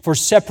used for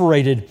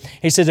separated,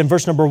 he says in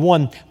verse number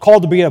 1,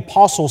 called to be an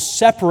apostle,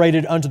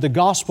 separated unto the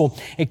gospel.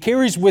 It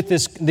carries with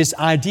this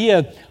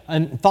idea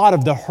and thought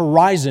of the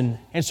horizon.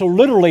 And so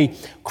literally,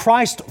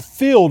 Christ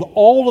filled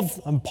all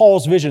of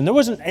Paul's vision. There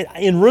wasn't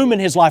room in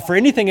his life for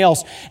anything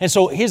else. And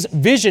so his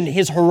vision,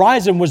 his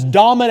horizon was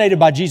dominated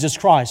by Jesus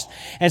Christ.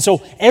 And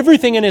so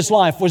everything in his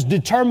life was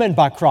determined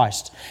by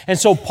Christ. And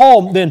so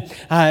Paul then,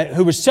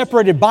 who was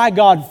separated by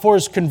God for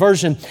his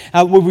conversion,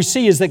 what we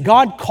see is that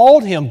God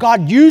called him,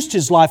 God used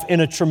his life in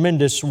a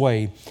tremendous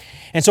way.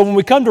 And so when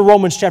we come to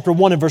Romans chapter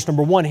 1 and verse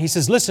number 1, he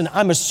says, listen,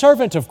 I'm a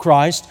servant of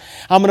Christ.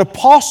 I'm an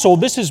apostle.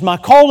 This is my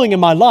calling in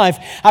my life.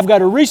 I've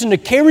got a reason to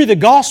carry the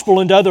gospel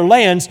into other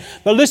lands.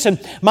 But listen,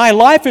 my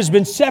life has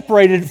been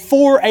separated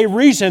for a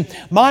reason.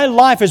 My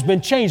life has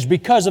been changed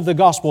because of the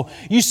gospel.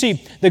 You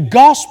see, the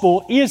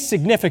gospel is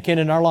significant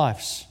in our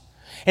lives.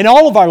 In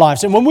all of our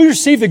lives. And when we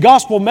receive the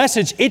gospel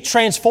message, it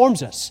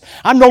transforms us.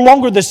 I'm no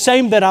longer the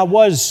same that I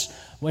was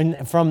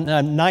from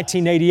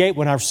 1988,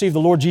 when I received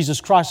the Lord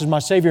Jesus Christ as my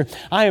Savior.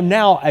 I am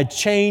now a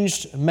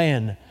changed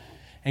man.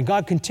 And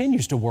God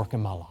continues to work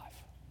in my life.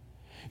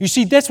 You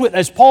see, that's what,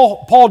 as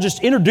Paul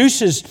just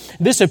introduces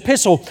this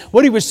epistle,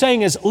 what he was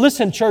saying is,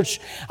 listen,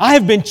 church, I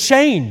have been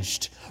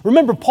changed.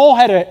 Remember, Paul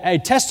had a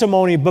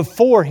testimony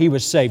before he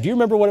was saved. Do you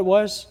remember what it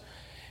was?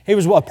 He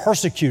was a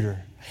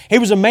persecutor. He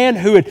was a man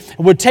who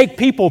would take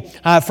people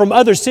from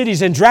other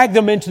cities and drag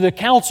them into the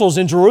councils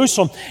in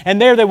Jerusalem.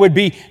 And there they would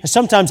be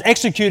sometimes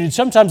executed.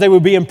 Sometimes they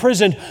would be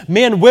imprisoned.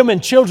 Men, women,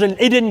 children.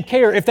 He didn't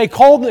care. If they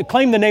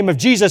claimed the name of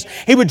Jesus,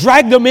 he would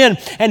drag them in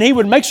and he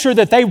would make sure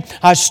that they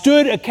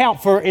stood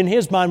account for, in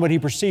his mind, what he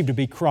perceived to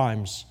be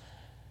crimes.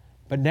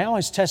 But now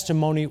his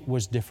testimony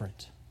was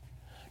different.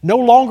 No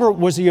longer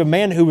was he a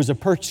man who was a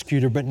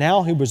persecutor, but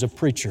now he was a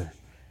preacher.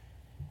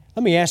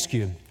 Let me ask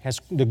you,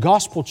 has the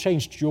gospel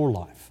changed your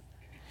life?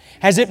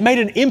 Has it made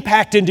an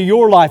impact into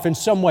your life in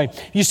some way?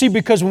 You see,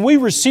 because when we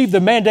receive the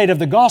mandate of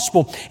the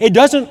gospel, it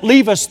doesn't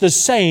leave us the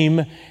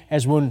same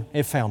as when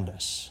it found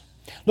us.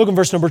 Look in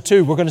verse number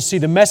 2. We're going to see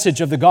the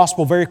message of the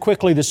gospel very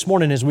quickly this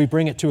morning as we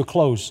bring it to a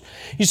close.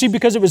 You see,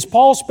 because it was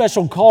Paul's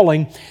special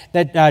calling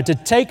that to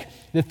take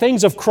the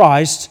things of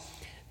Christ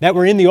that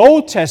were in the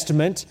Old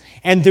Testament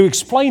and to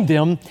explain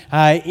them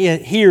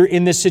here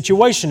in this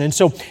situation. And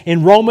so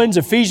in Romans,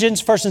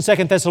 Ephesians, 1st and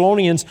 2nd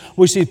Thessalonians,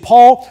 we see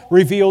Paul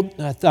revealed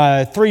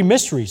three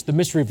mysteries. The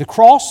mystery of the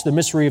cross, the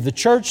mystery of the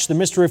church, the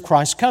mystery of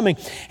Christ's coming.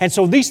 And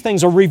so these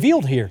things are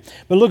revealed here.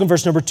 But look in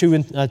verse number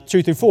 2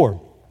 through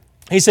 4.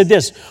 He said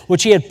this,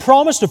 which he had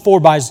promised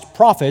afore by his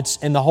prophets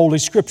in the Holy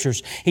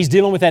Scriptures. He's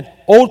dealing with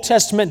that Old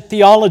Testament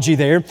theology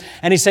there.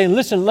 And he's saying,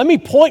 listen, let me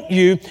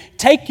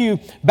take you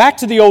back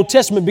to the Old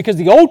Testament, because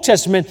the Old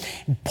Testament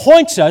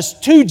points us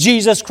to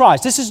Jesus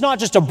Christ. This is not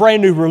just a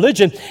brand new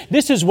religion.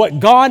 This is what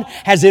God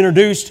has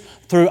introduced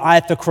through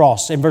at the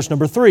cross. In verse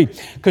number 3,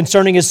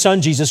 concerning His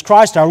Son, Jesus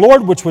Christ, our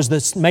Lord, which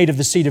was made of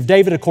the seed of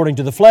David according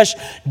to the flesh,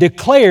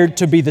 declared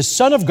to be the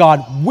Son of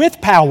God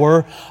with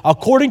power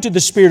according to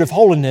the Spirit of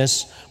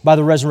holiness by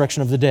the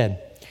resurrection of the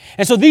dead.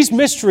 And so these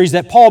mysteries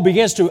that Paul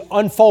begins to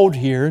unfold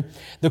here,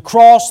 the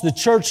cross, the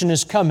church, and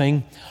His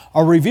coming,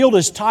 are revealed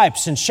as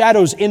types and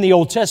shadows in the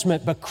Old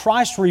Testament, but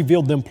Christ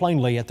revealed them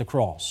plainly at the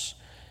cross.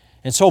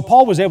 And so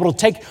Paul was able to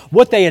take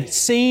what they had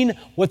seen,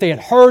 what they had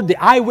heard, the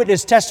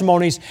eyewitness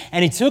testimonies,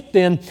 and he took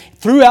them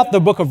throughout the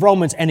book of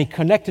Romans and he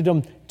connected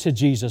them to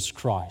Jesus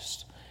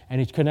Christ.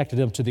 And he connected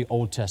them to the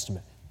Old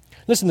Testament.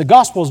 Listen, the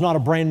gospel is not a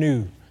brand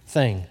new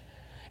thing.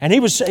 And he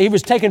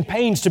was taking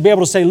pains to be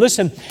able to say,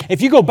 listen,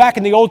 if you go back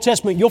in the Old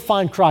Testament, you'll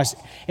find Christ.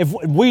 If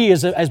we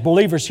as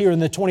believers here in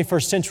the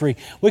 21st century,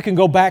 we can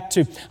go back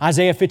to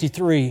Isaiah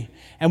 53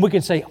 and we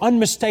can say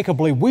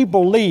unmistakably, we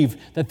believe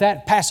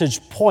that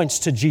passage points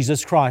to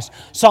Jesus Christ.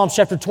 Psalms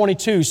chapter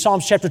 22,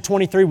 Psalms chapter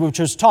 23, which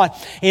was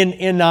taught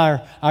in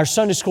our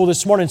Sunday school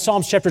this morning,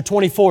 Psalms chapter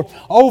 24,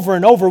 over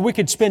and over. We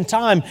could spend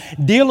time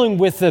dealing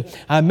with the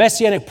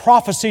messianic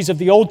prophecies of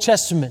the Old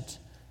Testament.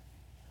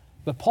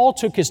 But Paul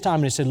took his time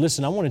and he said,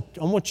 listen, I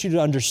want you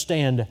to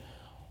understand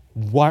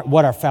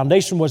what our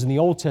foundation was in the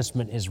Old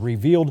Testament is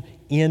revealed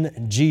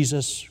in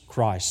Jesus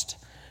Christ.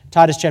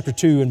 Titus chapter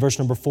 2 and verse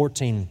number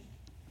 14.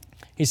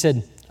 He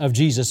said of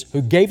Jesus,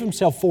 who gave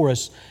Himself for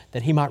us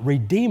that He might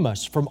redeem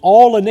us from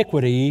all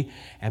iniquity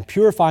and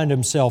purify unto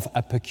Himself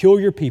a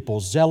peculiar people,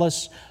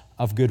 zealous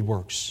of good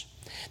works.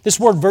 This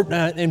word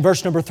in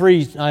verse number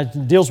 3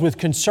 deals with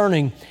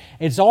concerning.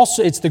 It's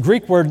the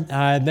Greek word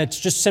that's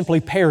just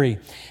simply peri.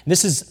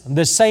 This is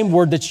the same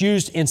word that's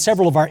used in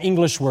several of our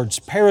English words,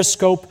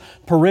 periscope,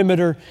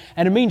 perimeter,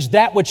 and it means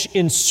that which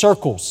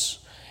encircles.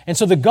 And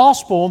so the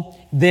gospel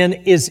then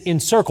is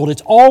encircled.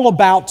 It's all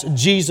about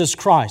Jesus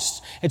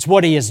Christ. It's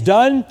what He has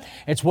done,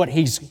 it's what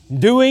He's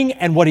doing,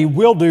 and what He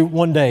will do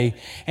one day.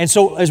 And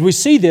so as we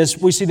see this,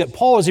 we see that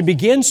Paul, as he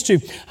begins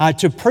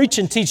to preach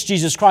and teach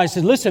Jesus Christ,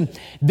 said, listen,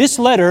 this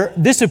letter,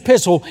 this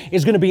epistle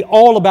is going to be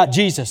all about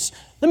Jesus.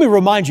 Let me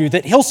remind you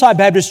that Hillside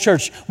Baptist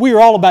Church, we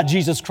are all about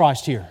Jesus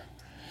Christ here.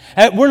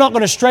 We're not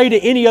going to stray to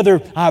any other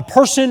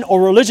person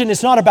or religion.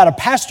 It's not about a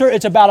pastor.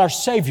 It's about our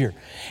Savior.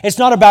 It's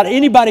not about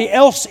anybody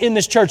else in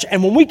this church.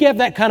 And when we give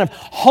that kind of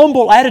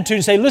humble attitude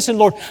and say, listen,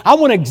 Lord, I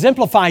want to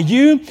exemplify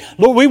You.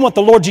 Lord, we want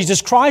the Lord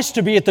Jesus Christ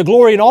to be at the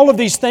glory in all of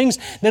these things.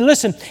 Then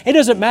listen, it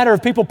doesn't matter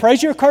if people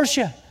praise you or curse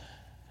you,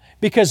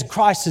 because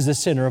Christ is the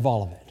center of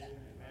all of it.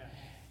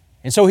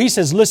 And so he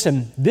says,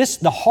 listen,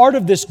 the heart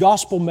of this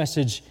gospel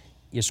message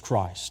is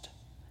Christ.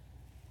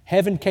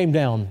 Heaven came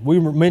down. We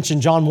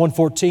mentioned John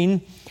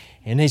 1:14.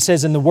 And he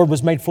says, and the Word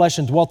was made flesh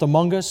and dwelt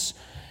among us.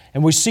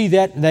 And we see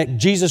that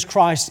Jesus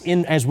Christ,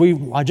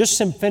 I just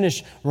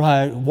finished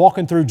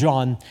walking through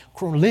John,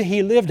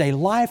 He lived a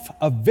life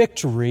of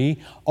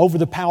victory over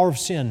the power of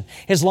sin.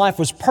 His life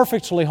was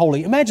perfectly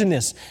holy. Imagine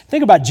this.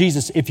 Think about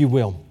Jesus, if you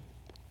will.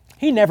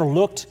 He never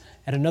looked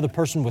at another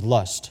person with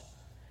lust.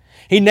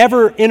 He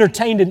never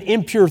entertained an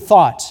impure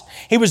thought.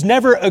 He was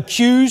never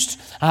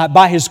accused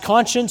by his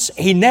conscience.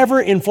 He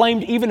never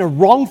inflamed even a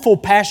wrongful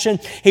passion.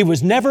 He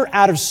was never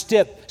out of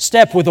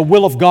step with the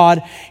will of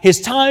God. His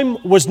time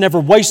was never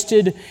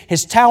wasted.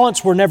 His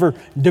talents were never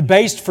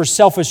debased for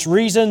selfish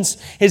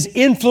reasons. His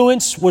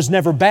influence was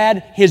never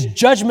bad. His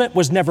judgment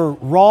was never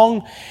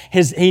wrong.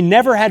 He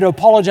never had to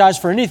apologize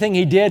for anything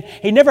he did.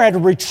 He never had to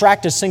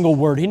retract a single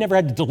word. He never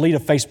had to delete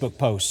a Facebook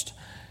post.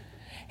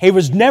 He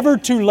was never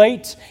too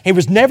late. He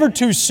was never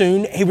too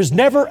soon. He was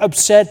never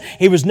upset.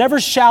 He was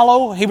never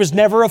shallow. He was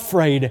never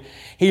afraid.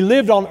 He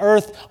lived on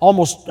earth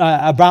almost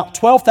about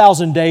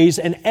 12,000 days,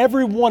 and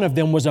every one of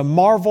them was a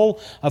marvel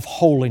of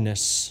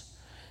holiness.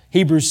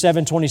 Hebrews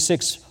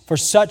 7:26, for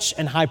such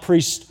an high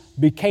priest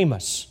became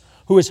us,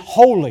 who is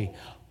holy,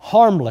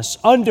 harmless,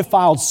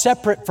 undefiled,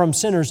 separate from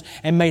sinners,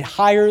 and made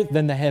higher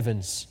than the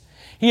heavens.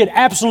 He had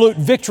absolute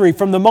victory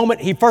from the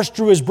moment he first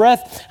drew his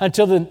breath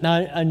until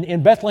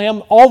in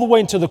Bethlehem, all the way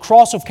into the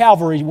cross of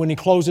Calvary when he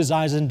closed his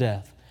eyes in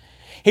death.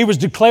 He was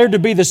declared to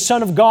be the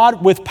Son of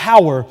God with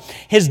power.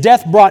 His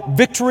death brought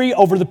victory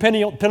over the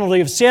penalty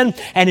of sin,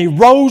 and He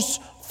rose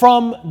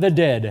from the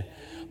dead.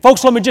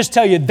 Folks, let me just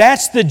tell you,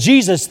 that's the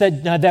Jesus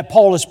that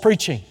Paul is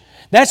preaching.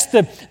 That's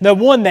the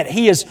one that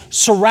he is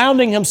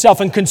surrounding himself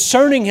and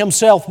concerning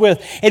himself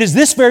with. It is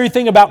this very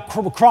thing about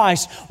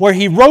Christ, where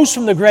He rose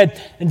from the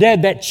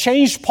dead, that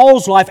changed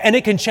Paul's life, and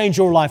it can change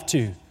your life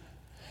too.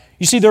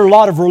 You see, there are a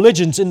lot of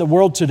religions in the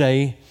world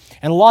today,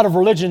 and a lot of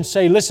religions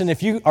say, listen,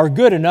 if you are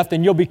good enough,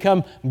 then you'll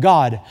become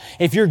God.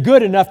 If you're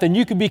good enough, then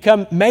you can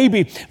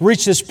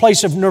reach this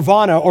place of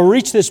nirvana, or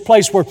reach this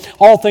place where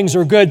all things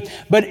are good.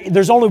 But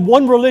there's only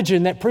one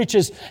religion that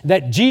preaches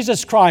that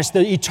Jesus Christ,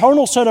 the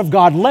eternal Son of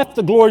God, left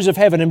the glories of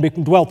heaven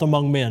and dwelt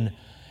among men.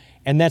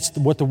 And that's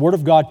what the Word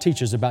of God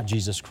teaches about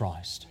Jesus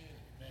Christ.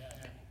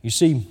 You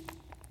see,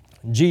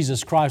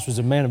 Jesus Christ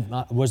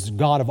was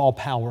God of all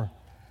power.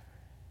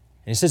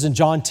 And it says in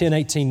John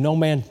 10:18, no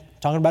man,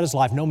 talking about His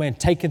life, no man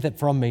taketh it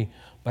from me,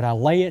 but I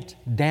lay it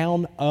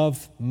down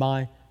of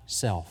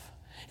myself.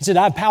 He said,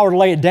 I have power to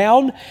lay it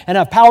down, and I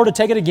have power to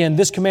take it again.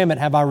 This commandment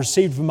have I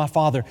received from my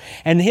Father.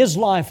 And in His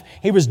life,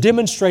 He was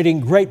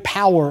demonstrating great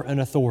power and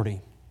authority.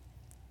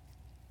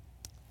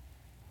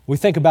 We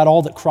think about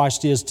all that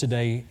Christ is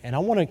today, and I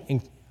want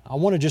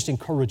to just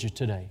encourage you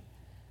today.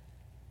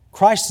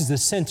 Christ is the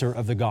center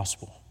of the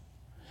gospel.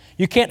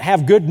 You can't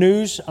have good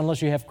news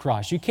unless you have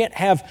Christ. You can't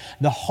have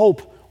the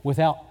hope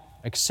without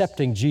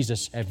accepting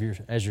Jesus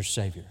as your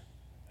Savior.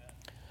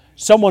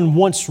 Someone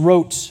once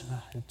wrote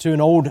to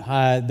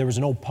there was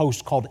an old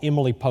post called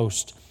Emily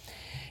Post.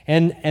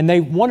 And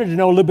they wanted to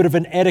know a little bit of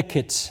an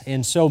etiquette.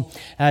 And so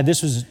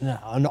this was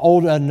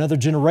another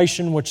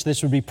generation which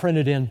this would be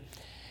printed in.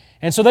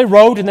 And so they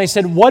wrote and they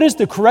said, what is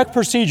the correct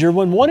procedure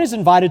when one is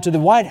invited to the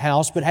White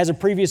House but has a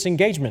previous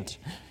engagement?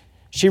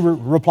 She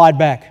replied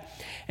back,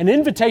 an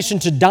invitation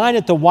to dine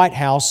at the White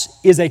House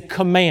is a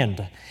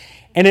command,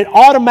 and it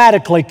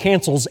automatically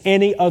cancels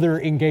any other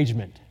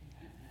engagement.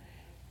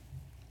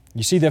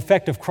 You see, the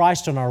effect of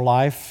Christ on our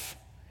life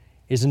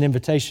is an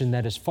invitation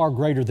that is far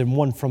greater than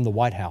one from the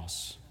White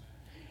House.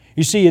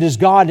 You see, it is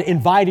God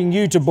inviting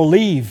you to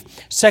believe.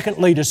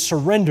 Secondly, to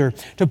surrender,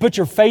 to put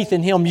your faith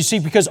in Him. You see,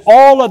 because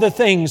all other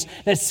things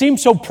that seem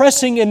so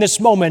pressing in this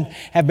moment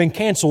have been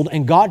canceled,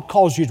 and God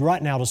calls you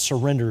right now to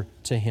surrender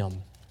to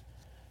Him.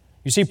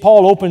 You see,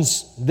 Paul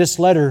opens this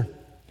letter.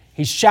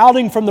 He's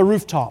shouting from the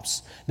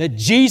rooftops that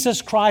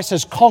Jesus Christ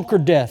has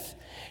conquered death.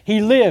 He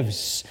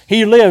lives.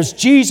 He lives.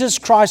 Jesus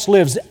Christ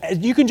lives.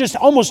 You can just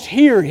almost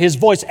hear His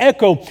voice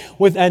echo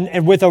with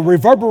a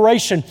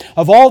reverberation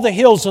of all the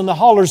hills and the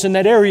hollers in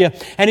that area.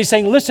 And He's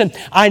saying, listen,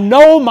 I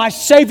know my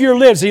Savior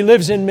lives. He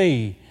lives in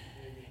me.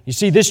 You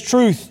see, this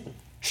truth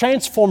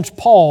transforms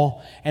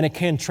Paul, and it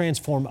can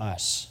transform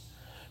us.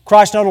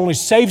 Christ not only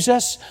saves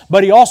us,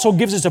 but He also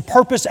gives us a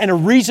purpose and a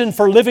reason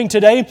for living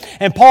today.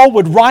 And Paul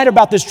would write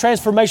about this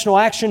transformational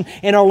action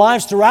in our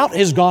lives throughout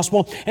his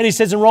gospel. And he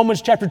says in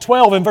Romans chapter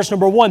 12 and verse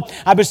number 1,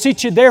 I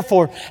beseech you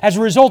therefore, as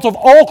a result of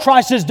all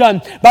Christ has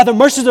done, by the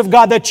mercies of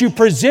God, that you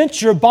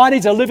present your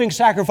bodies a living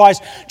sacrifice.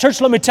 Church,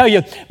 let me tell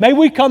you, may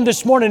we come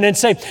this morning and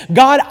say,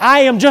 God, I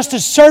am just a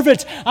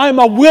servant. I am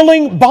a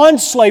willing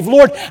bondslave.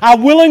 Lord, I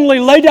willingly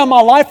lay down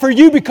my life for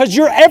you because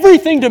you're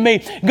everything to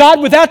me. God,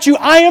 without you,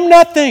 I am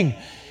nothing.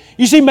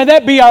 You see, may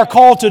that be our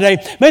call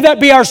today. May that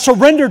be our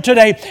surrender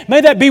today.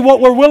 May that be what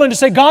we're willing to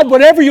say, God,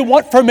 whatever you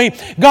want from me,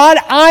 God,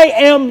 I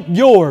am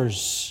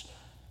yours.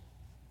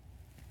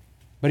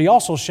 But He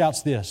also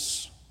shouts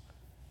this,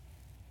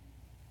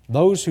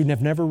 those who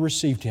have never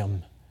received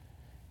Him,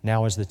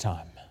 now is the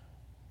time.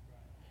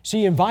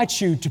 See, He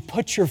invites you to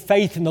put your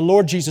faith in the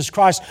Lord Jesus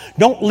Christ.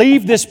 Don't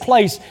leave this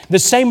place the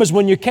same as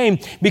when you came.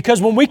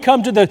 Because when we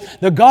come to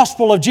the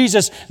gospel of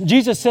Jesus,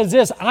 Jesus says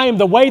this, I am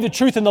the way, the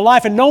truth, and the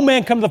life, and no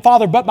man come to the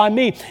Father but by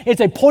me.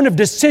 It's a point of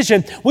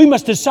decision. We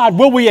must decide,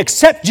 will we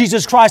accept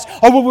Jesus Christ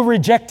or will we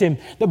reject Him?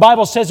 The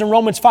Bible says in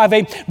Romans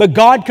 5:8, but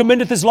God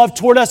commendeth His love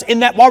toward us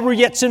in that while we were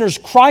yet sinners,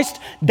 Christ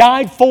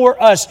died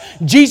for us.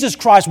 Jesus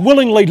Christ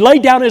willingly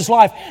laid down His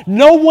life.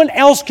 No one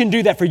else can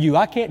do that for you.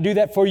 I can't do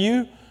that for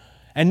you.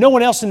 And no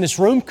one else in this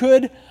room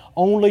could,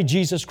 only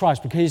Jesus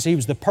Christ, because He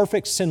was the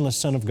perfect, sinless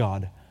Son of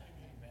God.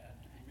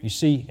 You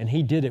see, and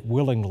He did it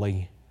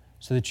willingly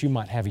so that you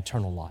might have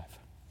eternal life.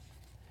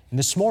 And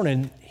this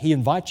morning, He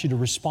invites you to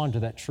respond to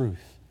that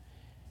truth.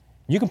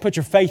 You can put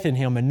your faith in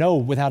Him and know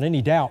without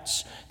any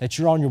doubts that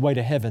you're on your way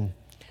to heaven.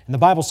 And the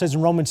Bible says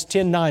in Romans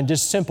 10:9,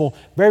 just simple,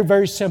 very,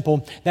 very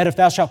simple, that if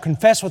thou shalt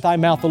confess with thy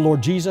mouth the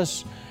Lord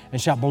Jesus,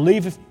 and shalt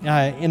believe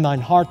in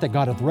thine heart that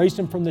God hath raised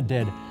Him from the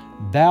dead,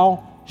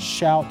 thou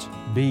shalt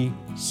be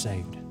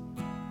saved.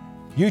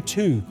 You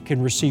too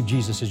can receive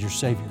Jesus as your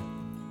Savior.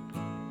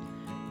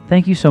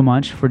 Thank you so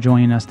much for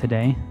joining us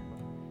today.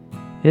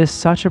 It is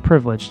such a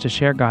privilege to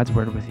share God's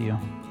Word with you.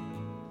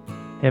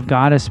 If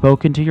God has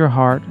spoken to your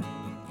heart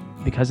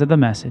because of the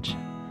message,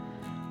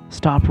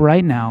 stop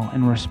right now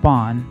and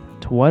respond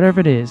to whatever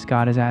it is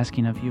God is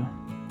asking of you.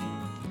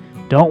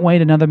 Don't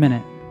wait another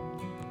minute.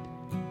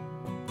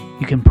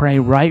 You can pray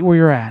right where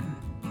you're at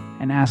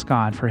and ask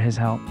God for His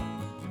help.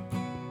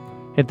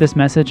 If this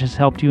message has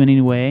helped you in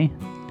any way,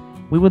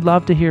 we would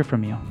love to hear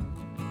from you.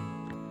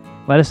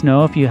 Let us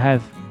know if you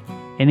have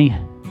any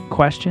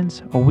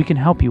questions, or we can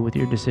help you with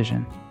your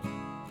decision.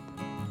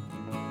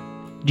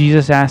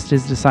 Jesus asked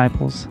His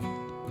disciples,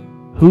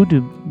 who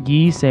do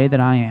ye say that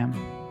I am?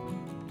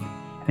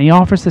 And He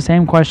offers the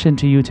same question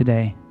to you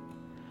today.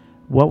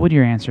 What would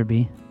your answer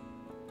be?